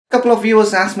Couple of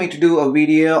viewers asked me to do a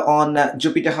video on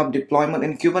Jupyterhub deployment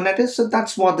in Kubernetes, so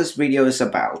that's what this video is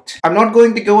about. I'm not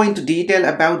going to go into detail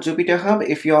about Jupyterhub.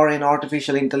 If you're in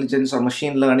artificial intelligence or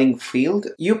machine learning field,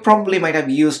 you probably might have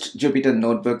used Jupyter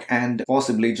Notebook and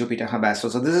possibly Jupyterhub as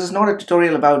well. So this is not a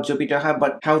tutorial about Jupyterhub,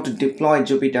 but how to deploy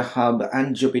Jupyterhub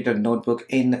and Jupyter Notebook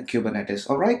in Kubernetes.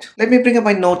 Alright, let me bring up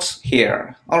my notes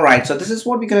here. Alright, so this is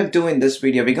what we're going to do in this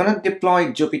video. We're going to deploy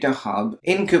Jupyterhub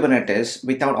in Kubernetes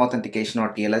without authentication or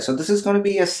TLS. So this is going to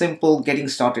be a simple getting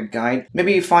started guide.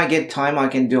 Maybe if I get time, I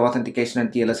can do authentication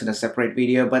and TLS in a separate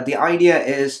video. But the idea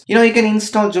is, you can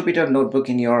install Jupyter Notebook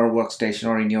in your workstation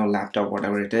or in your laptop,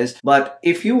 whatever it is. But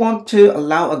if you want to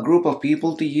allow a group of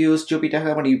people to use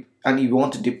Jupyterhub and you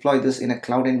want to deploy this in a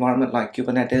cloud environment like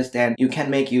Kubernetes, then you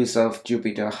can make use of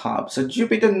Jupyterhub. So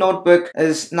Jupyter Notebook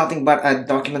is nothing but a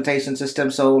documentation system.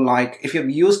 So like if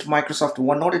you've used Microsoft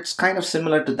OneNote, it's kind of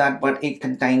similar to that, but it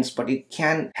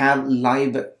can have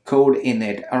live code in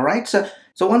it. All right.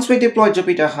 So once we deploy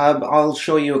Jupyterhub, I'll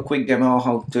show you a quick demo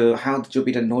how the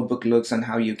Jupyter Notebook looks and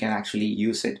how you can actually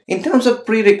use it. In terms of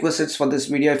prerequisites for this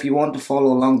video, if you want to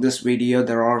follow along this video,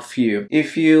 there are a few.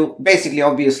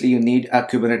 Obviously you need a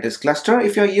Kubernetes cluster.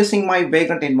 If you're using my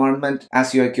Vagrant environment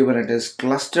as your Kubernetes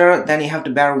cluster, then you have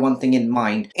to bear one thing in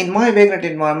mind. In my Vagrant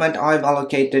environment, I've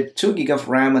allocated 2 GB of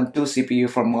RAM and 2 CPU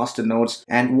for master nodes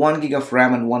and 1 GB of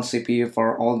RAM and 1 CPU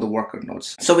for all the worker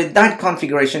nodes. So with that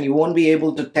configuration, you won't be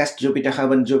able to test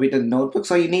Jupyterhub and Jupyter Notebook,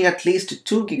 so you need at least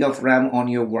 2 GB of RAM on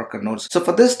your worker nodes. So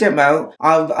for this demo,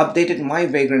 I've updated my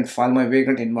Vagrant file, my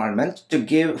Vagrant environment, to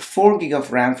give 4 GB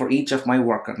of RAM for each of my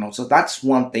worker nodes. So that's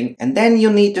one thing. And then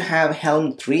you need to have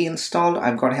Helm 3 installed.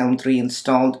 I've got Helm 3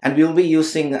 installed, and we'll be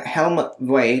using Helm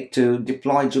way to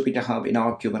deploy Jupyterhub in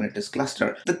our Kubernetes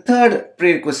cluster. The third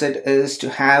prerequisite is to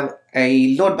have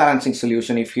a load balancing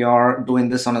solution. If you're doing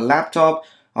this on a laptop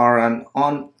or an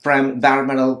on-prem bare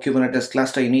metal Kubernetes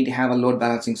cluster, you need to have a load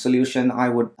balancing solution. I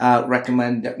would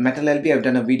recommend MetalLB. I've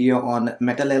done a video on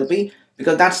MetalLB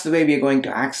because that's the way we are going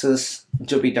to access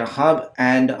Jupyterhub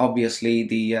and obviously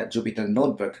the Jupyter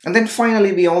Notebook. And then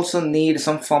finally, we also need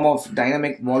some form of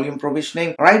dynamic volume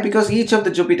provisioning, right? Because each of the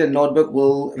Jupyter Notebook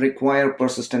will require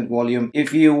persistent volume.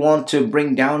 If you want to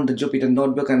bring down the Jupyter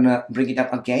Notebook and bring it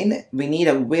up again, we need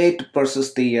a way to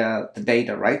persist the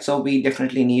data, right? So we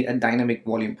definitely need a dynamic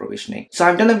volume provisioning. So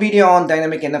I've done a video on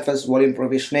dynamic NFS volume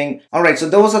provisioning. All right, so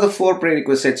those are the 4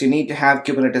 prerequisites. You need to have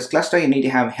Kubernetes cluster, you need to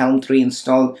have Helm 3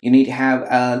 installed, you need to have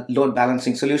a load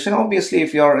balancing solution. Obviously,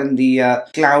 if you're in the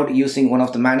cloud using one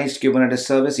of the managed Kubernetes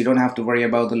service, you don't have to worry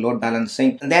about the load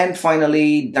balancing. And then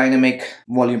finally, dynamic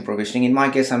volume provisioning. In my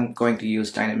case, I'm going to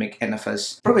use dynamic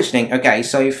NFS provisioning. Okay,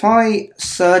 so if I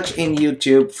search in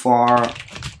YouTube for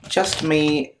just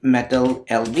me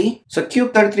MetalLB. So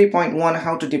Cube 33.1,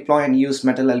 how to deploy and use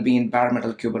MetalLB in bare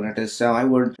metal Kubernetes. So I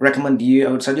would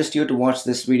suggest you to watch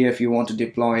this video if you want to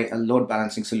deploy a load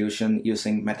balancing solution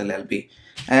using MetalLB.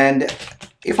 And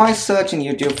if I search in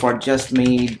YouTube for just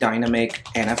me dynamic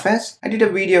NFS, I did a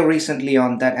video recently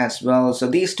on that as well. So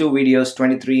these 2 videos,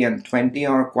 23 and 20,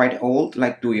 are quite old,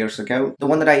 like 2 years ago. The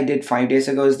one that I did 5 days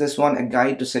ago is this one, a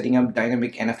guide to setting up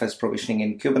dynamic NFS provisioning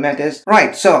in Kubernetes.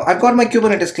 Right, so I've got my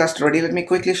Kubernetes cluster ready. Let me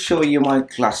quickly show you my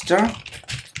cluster.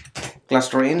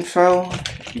 Cluster info,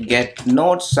 get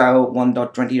nodes, so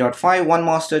 1.20.5, 1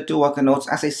 master, 2 worker nodes.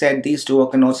 As I said, these 2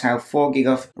 worker nodes have 4 GB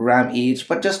of RAM each,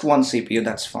 but just 1 CPU,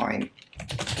 that's fine.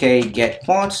 Okay, get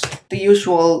pods, the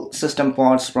usual system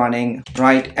pods running,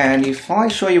 right? And if I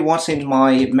show you what's in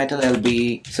my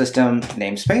MetalLB system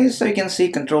namespace, so you can see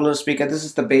controller speaker, this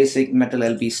is the basic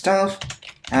MetalLB stuff.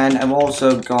 And I've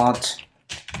also got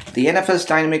the NFS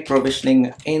dynamic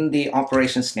provisioning in the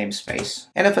operations namespace,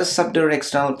 NFS subdir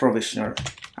external provisioner.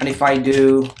 And if I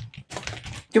do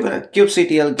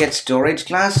kubectl get storage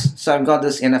class, so I've got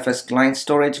this NFS client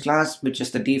storage class, which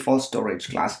is the default storage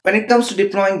class. When it comes to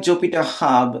deploying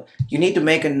Jupyterhub, you need to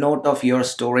make a note of your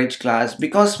storage class.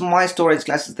 Because my storage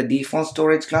class is the default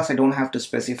storage class, I don't have to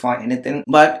specify anything.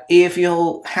 But if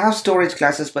you have storage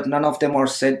classes but none of them are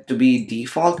set to be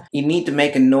default, you need to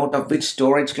make a note of which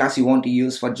storage class you want to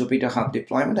use for Jupyterhub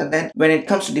deployment. And then when it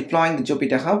comes to deploying the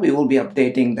Jupyterhub, we will be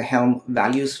updating the Helm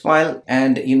values file,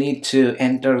 and you need to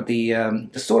enter the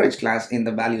storage class in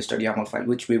the values.yaml file,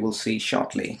 which we will see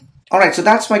shortly. Alright, so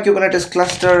that's my Kubernetes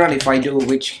cluster, and if I do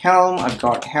which Helm, I've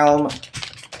got Helm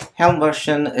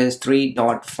version is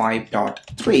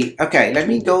 3.5.3. Okay, let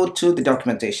me go to the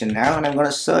documentation now, and I'm going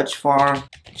to search for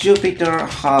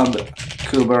Jupyterhub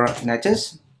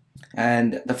Kubernetes.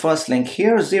 And the first link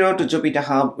here, 0 to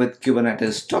Jupyterhub with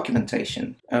Kubernetes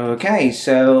documentation. Okay,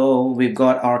 so we've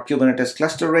got our Kubernetes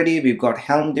cluster ready. We've got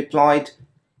Helm deployed.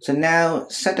 So now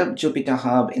set up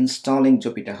Jupyterhub, installing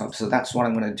Jupyterhub. So that's what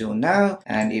I'm going to do now.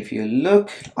 And if you look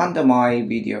under my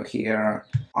video here,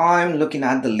 I'm looking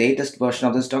at the latest version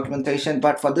of this documentation,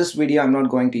 but for this video, I'm not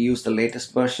going to use the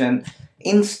latest version.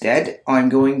 Instead, I'm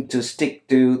going to stick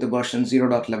to the version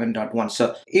 0.11.1.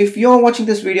 So if you're watching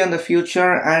this video in the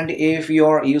future and if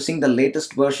you're using the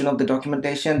latest version of the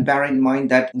documentation, bear in mind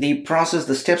that the process,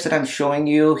 the steps that I'm showing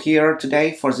you here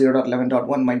today for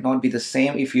 0.11.1 might not be the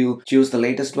same if you choose the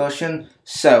latest version.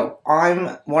 So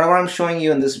whatever I'm showing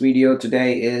you in this video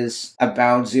today is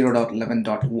about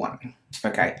 0.11.1.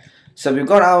 Okay. So we've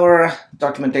got our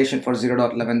documentation for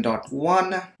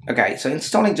 0.11.1. Okay, so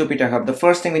installing Jupyterhub, the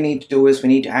first thing we need to do is we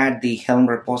need to add the Helm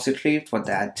repository. For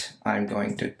that, I'm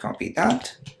going to copy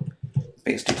that,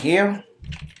 paste it here.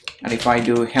 And if I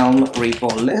do Helm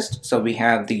repo list, so we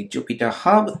have the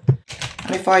Jupyterhub.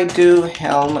 And if I do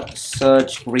Helm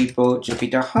search repo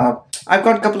Jupyterhub, I've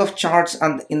got a couple of charts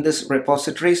in this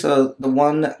repository. So the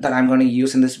one that I'm going to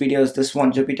use in this video is this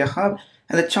one, Jupyterhub.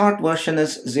 And the chart version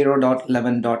is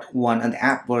 0.11.1 and the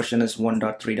app version is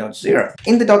 1.3.0.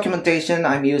 In the documentation,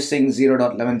 I'm using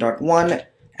 0.11.1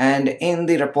 and in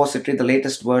the repository, the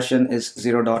latest version is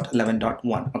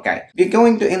 0.11.1. Okay, we're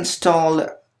going to install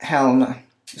Helm.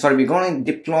 Sorry, we're going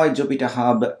to deploy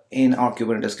Jupyterhub in our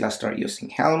Kubernetes cluster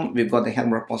using Helm. We've got the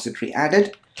Helm repository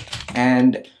added.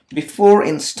 And before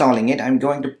installing it, I'm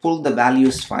going to pull the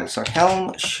values file. So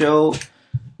Helm show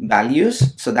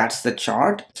values, so that's the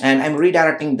chart, and I'm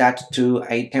redirecting that to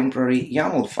a temporary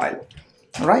YAML file.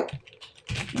 All right,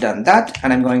 done that,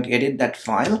 and I'm going to edit that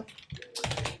file.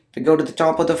 To go to the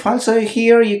top of the file, so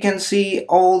here you can see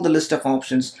all the list of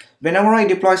options. Whenever I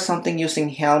deploy something using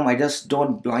Helm, I just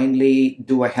don't blindly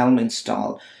do a Helm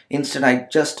install. Instead, I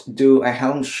just do a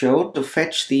Helm show to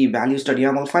fetch the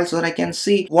values.yaml file so that I can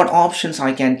see what options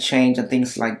I can change and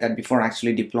things like that before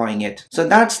actually deploying it. So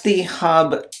that's the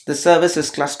hub. The service is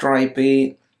cluster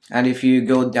IP. And if you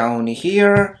go down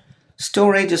here,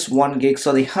 storage is 1 gig.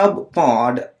 So the hub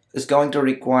pod is going to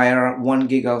require 1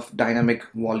 gig of dynamic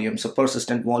volume, so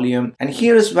persistent volume. And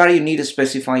here is where you need to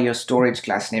specify your storage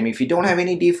class name. If you don't have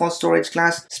any default storage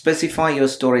class, specify your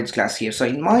storage class here. So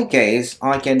in my case,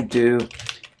 I can do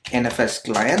NFS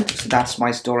client, so that's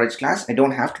my storage class. I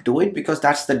don't have to do it because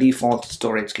that's the default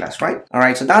storage class, right? All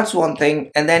right, so that's one thing.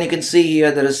 And then you can see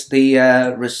here there is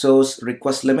the resource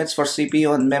request limits for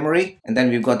CPU and memory, and then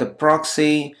we've got the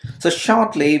proxy. So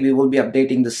shortly we will be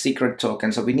updating the secret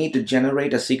token. So we need to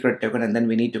generate a secret token and then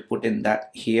we need to put in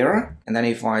that here. And then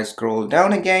if I scroll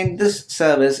down again, this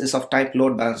service is of type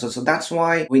load balancer, so that's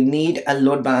why we need a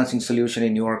load balancing solution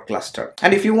in your cluster.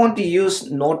 And if you want to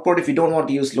use node port, if you don't want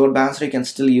to use load balancer, you can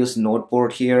still use node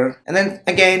port here. And then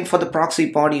again for the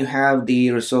proxy pod, you have the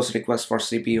resource request for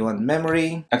CPU and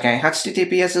memory. Okay,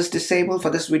 HTTPS is disabled. For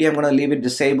this video, I'm going to leave it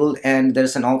disabled, and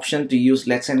there's an option to use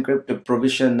Let's Encrypt to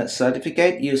provision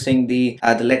certificate using the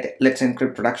Let's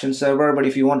Encrypt production server. But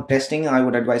if you want testing, I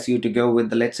would advise you to go with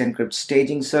the Let's Encrypt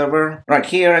staging server. Right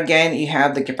here again, you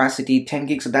have the capacity 10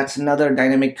 gigs, so that's another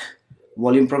dynamic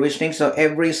volume provisioning. So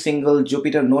every single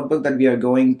Jupyter notebook that we are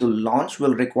going to launch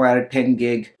will require 10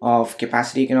 gig of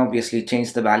capacity. You can obviously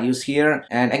change the values here.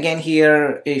 And again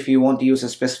here, if you want to use a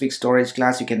specific storage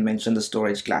class, you can mention the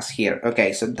storage class here.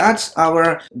 Okay, so that's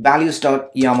our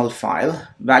values.yaml file,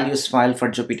 values file for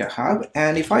Jupyterhub.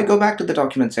 And if I go back to the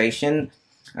documentation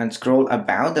and scroll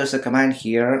about, there's a command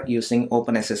here using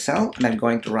OpenSSL, and I'm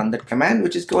going to run that command,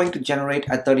 which is going to generate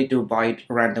a 32-byte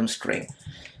random string.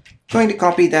 Going to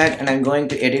copy that, and I'm going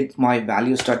to edit my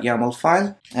values.yaml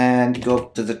file and go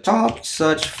to the top,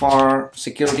 search for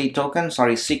secret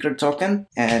token,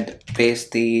 and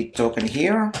paste the token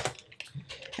here.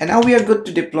 And now we are good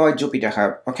to deploy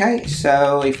Jupyterhub. Okay,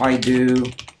 so if I do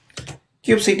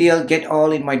kubectl get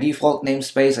all in my default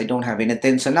namespace, I don't have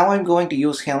anything. So now I'm going to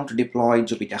use Helm to deploy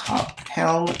Jupyterhub.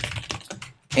 Helm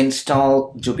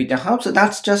install Jupyterhub. So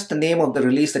that's just the name of the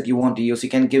release that you want to use. You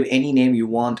can give any name you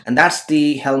want, and that's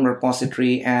the Helm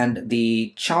repository and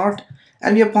the chart.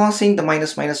 And we are passing the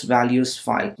 -- values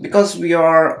file because we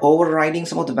are overriding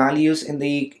some of the values in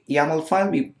the YAML file.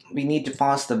 We need to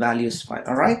pass the values file.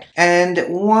 All right. And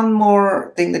one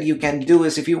more thing that you can do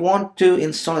is if you want to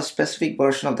install a specific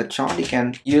version of the chart, you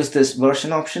can use this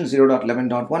version option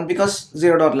 0.11.1 because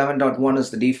 0.11.1 is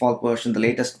the default version, the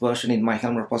latest version in my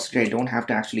Helm repository. I don't have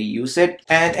to actually use it.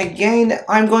 And again,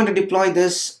 I'm going to deploy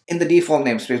this in the default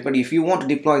namespace, but if you want to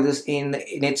deploy this in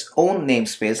its own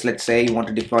namespace, let's say you want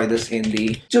to deploy this in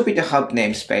the Jupyterhub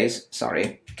namespace,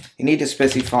 you need to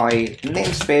specify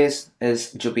namespace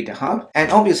is Jupyterhub,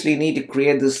 and obviously you need to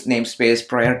create this namespace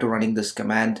prior to running this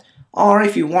command Or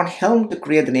if you want Helm to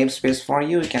create the namespace for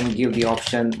you, you can give the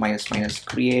option --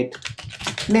 create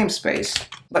namespace.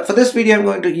 But for this video, I'm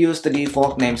going to use the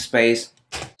default namespace.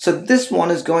 So this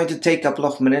one is going to take a couple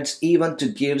of minutes even to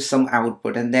give some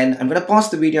output, and then I'm going to pause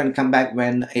the video and come back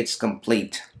when it's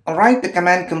complete. Alright, the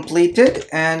command completed,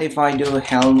 and if I do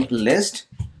Helm list,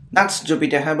 that's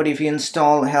Jupyterhub. But if you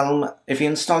install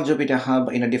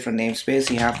Jupyterhub in a different namespace,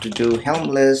 you have to do Helm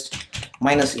list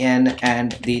 -n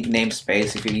and the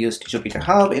namespace. If you use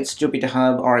Jupyterhub, it's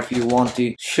Jupyterhub, or if you want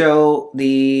to show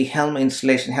the Helm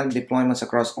installation, Helm deployments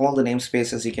across all the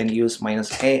namespaces, you can use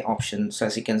 -a option. So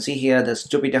as you can see here, there's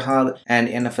Jupyterhub and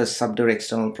NFS subdir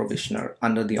external provisioner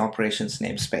under the operations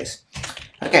namespace.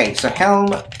 Okay, so Helm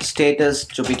status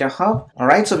Jupyterhub.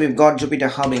 Alright, so we've got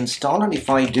Jupyterhub installed, and if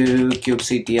I do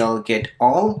kubectl get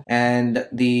all, and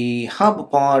the hub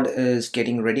pod is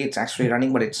getting ready, it's actually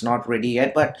running, but it's not ready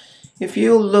yet. But if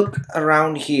you look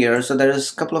around here, so there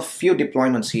is a few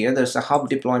deployments here. There's a hub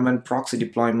deployment, proxy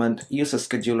deployment, user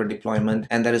scheduler deployment,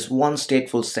 and there is one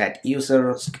stateful set,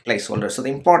 user placeholder. So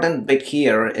the important bit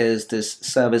here is this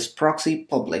service proxy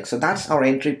public. So that's our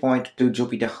entry point to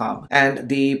Jupyterhub. And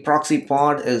the proxy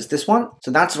pod is this one.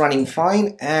 So that's running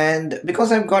fine. And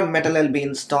because I've got MetalLB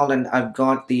installed and I've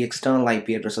got the external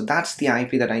IP address, so that's the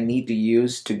IP that I need to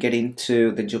use to get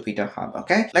into the Jupyterhub.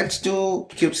 Okay, let's do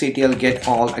kubectl get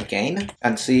all again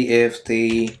and see if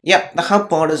the hub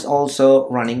pod is also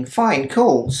running fine.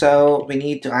 Cool. So we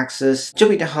need to access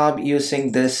Jupyterhub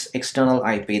using this external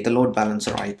IP, the load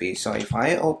balancer IP. So if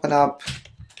I open up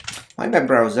my web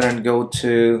browser and go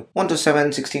to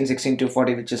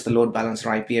 127.16.16.240, which is the load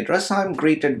balancer IP address, I'm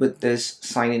greeted with this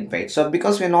sign-in page. So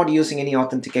because we're not using any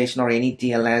authentication or any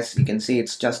TLS, you can see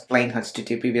it's just plain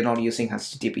HTTP. We're not using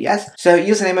HTTPS. So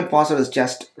username and password is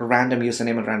just random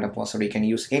username and random password. You can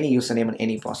use any username and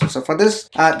any password. So for this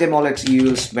demo, let's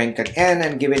use Venkat N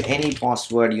and give it any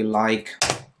password you like.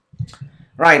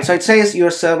 Right, so it says your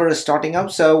server is starting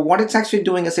up. So what it's actually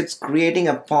doing is it's creating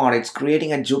a pod. It's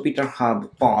creating a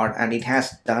Jupyterhub pod, and it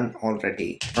has done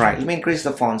already. Right, let me increase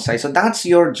the font size. So that's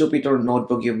your Jupyter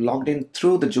notebook. You've logged in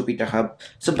through the Jupyterhub.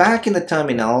 So back in the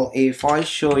terminal, if I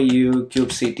show you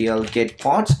kubectl get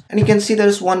pods, and you can see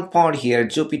there's one pod here,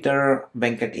 Jupyter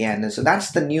Venkat N. So that's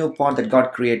the new pod that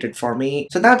got created for me.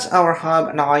 So that's our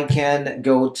hub. Now I can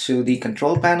go to the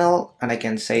control panel and I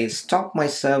can say stop my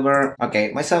server. Okay,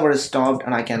 my server is stopped,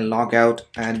 and I can log out.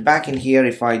 And back in here,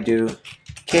 if I do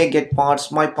get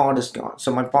pods, my pod is gone.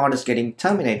 So my pod is getting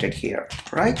terminated here,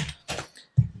 right?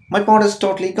 My pod is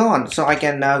totally gone. So I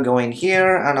can now go in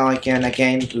here and I can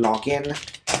again log in,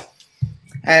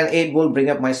 and it will bring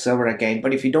up my server again.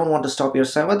 But if you don't want to stop your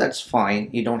server, that's fine.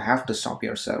 You don't have to stop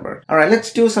your server. All right,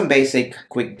 let's do some basic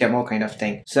quick demo kind of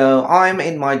thing. So I'm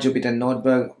in my Jupyter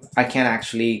notebook. I can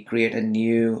actually create a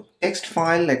new text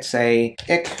file. Let's say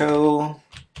echo,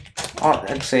 or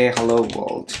let's say hello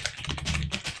world.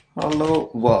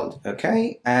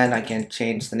 Okay, and I can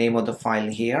change the name of the file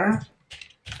here,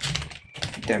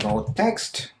 demo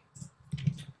text.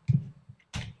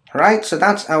 Right, so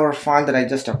that's our file that I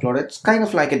just uploaded. It's kind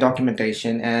of like a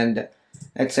documentation, and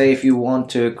let's say if you want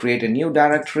to create a new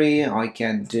directory, I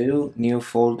can do new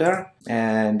folder,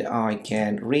 and I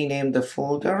can rename the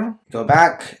folder. Go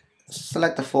back,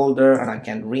 select the folder, and I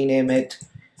can rename it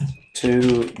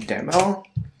to demo.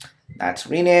 That's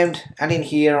renamed, and in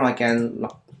here I can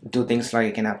do things like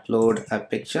I can upload a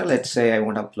picture. Let's say I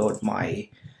want to upload my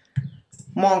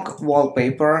monk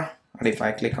wallpaper, and if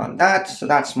I click on that, so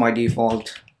that's my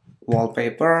default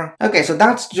wallpaper. Okay, so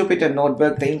that's Jupyter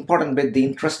notebook. The important bit, the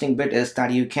interesting bit is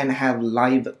that you can have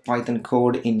live Python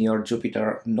code in your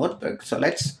Jupyter notebook. So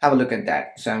let's have a look at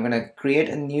that. So I'm going to create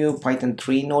a new Python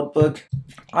 3 notebook.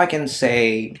 I can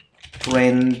say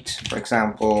print, for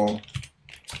example,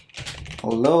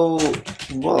 hello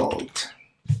world,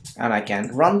 and I can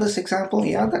run this example.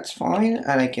 Yeah, that's fine.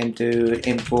 And I can do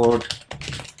import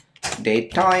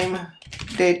datetime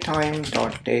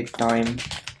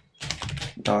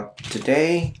dot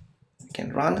today.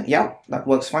 Can run. Yeah, that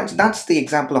works fine. So that's the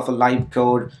example of a live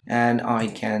code, and I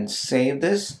can save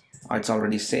this. Oh, it's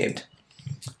already saved.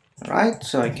 All right,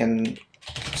 so I can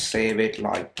save it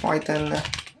like Python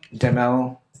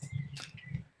demo.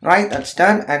 Right, that's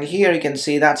done, and here you can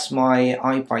see that's my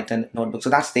IPython notebook. So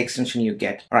that's the extension you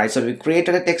get. All right, so we've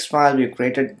created a text file, we've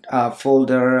created a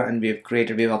folder, and we've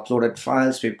uploaded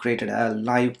files, we've created a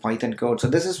live Python code. So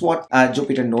this is what a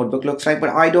Jupyter notebook looks like. But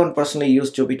I don't personally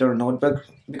use Jupyter notebook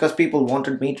because people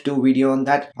wanted me to do video on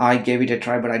that. I gave it a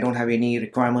try, but I don't have any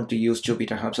requirement to use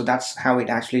Jupyterhub. So that's how it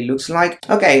actually looks like.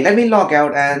 Okay, let me log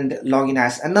out and log in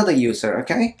as another user.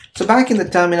 Okay, so back in the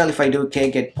terminal, if I do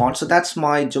get pod, so that's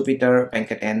my Jupyter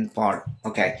Venkat n pod.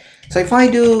 Okay, so if I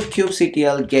do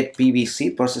kubectl get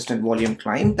pvc persistent volume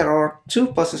climb, there are two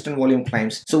persistent volume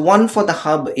climbs. So one for the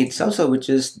hub itself, so which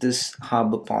is this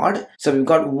hub pod. So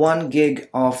we've got 1 gig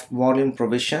of volume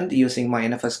provisioned using my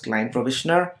NFS client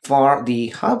provisioner for the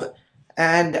hub,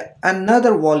 and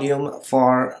another volume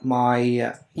for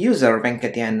my user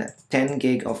Venkatyan, 10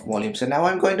 gig of volume. So now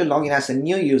I'm going to log in as a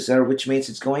new user, which means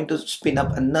it's going to spin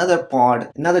up another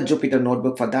pod, another Jupyter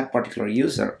notebook for that particular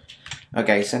user.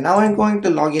 Okay, so now I'm going to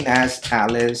log in as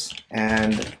Alice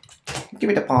and give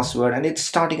it a password, and it's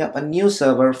starting up a new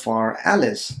server for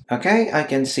Alice. Okay, I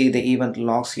can see the event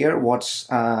logs here, what's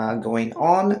going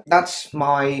on. That's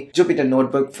my Jupyter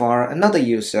notebook for another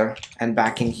user. And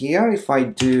back in here, if I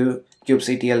do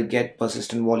kubectl get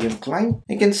persistent volume climb,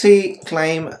 you can see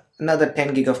climb another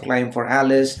 10 gig of climb for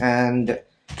Alice. And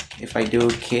if I do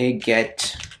k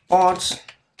get pods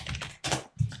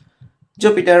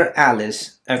Jupyter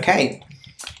Alice.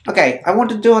 Okay, I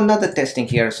want to do another testing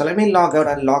here, so let me log out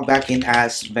and log back in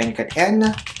as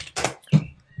Venkatyan.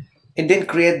 It didn't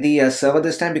create the server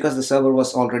this time because the server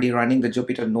was already running, the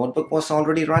Jupyter notebook was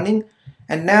already running.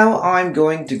 And now I'm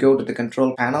going to go to the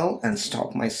control panel and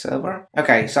stop my server.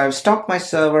 Okay, so I've stopped my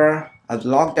server, I've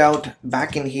logged out.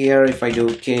 Back in here, if I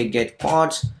do k get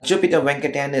pods, Jupyter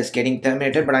Venkatyan is getting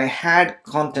terminated, but I had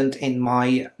content in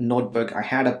my notebook. I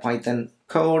had a Python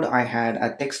code, I had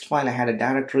a text file, I had a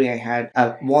directory, I had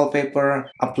a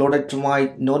wallpaper uploaded to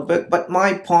my notebook, but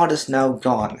my pod is now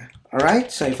gone.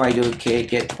 Alright, so if I do k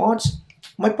get pods,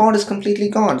 my pod is completely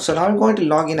gone. So now I'm going to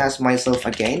log in as myself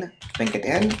again,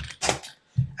 Venkatyan,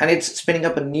 and it's spinning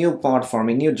up a new pod for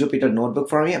me, new Jupyter notebook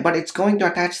for me, but it's going to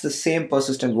attach the same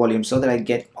persistent volume so that I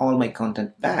get all my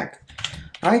content back.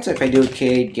 Alright, so if I do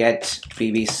k get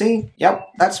pvc, yep,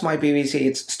 that's my pvc,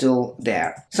 it's still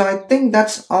there. So I think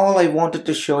that's all I wanted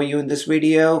to show you in this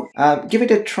video. Give it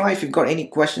a try. If you've got any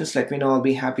questions, let me know, I'll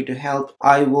be happy to help.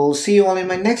 I will see you all in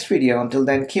my next video. Until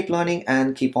then, keep learning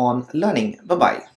and keep on learning. Bye-bye.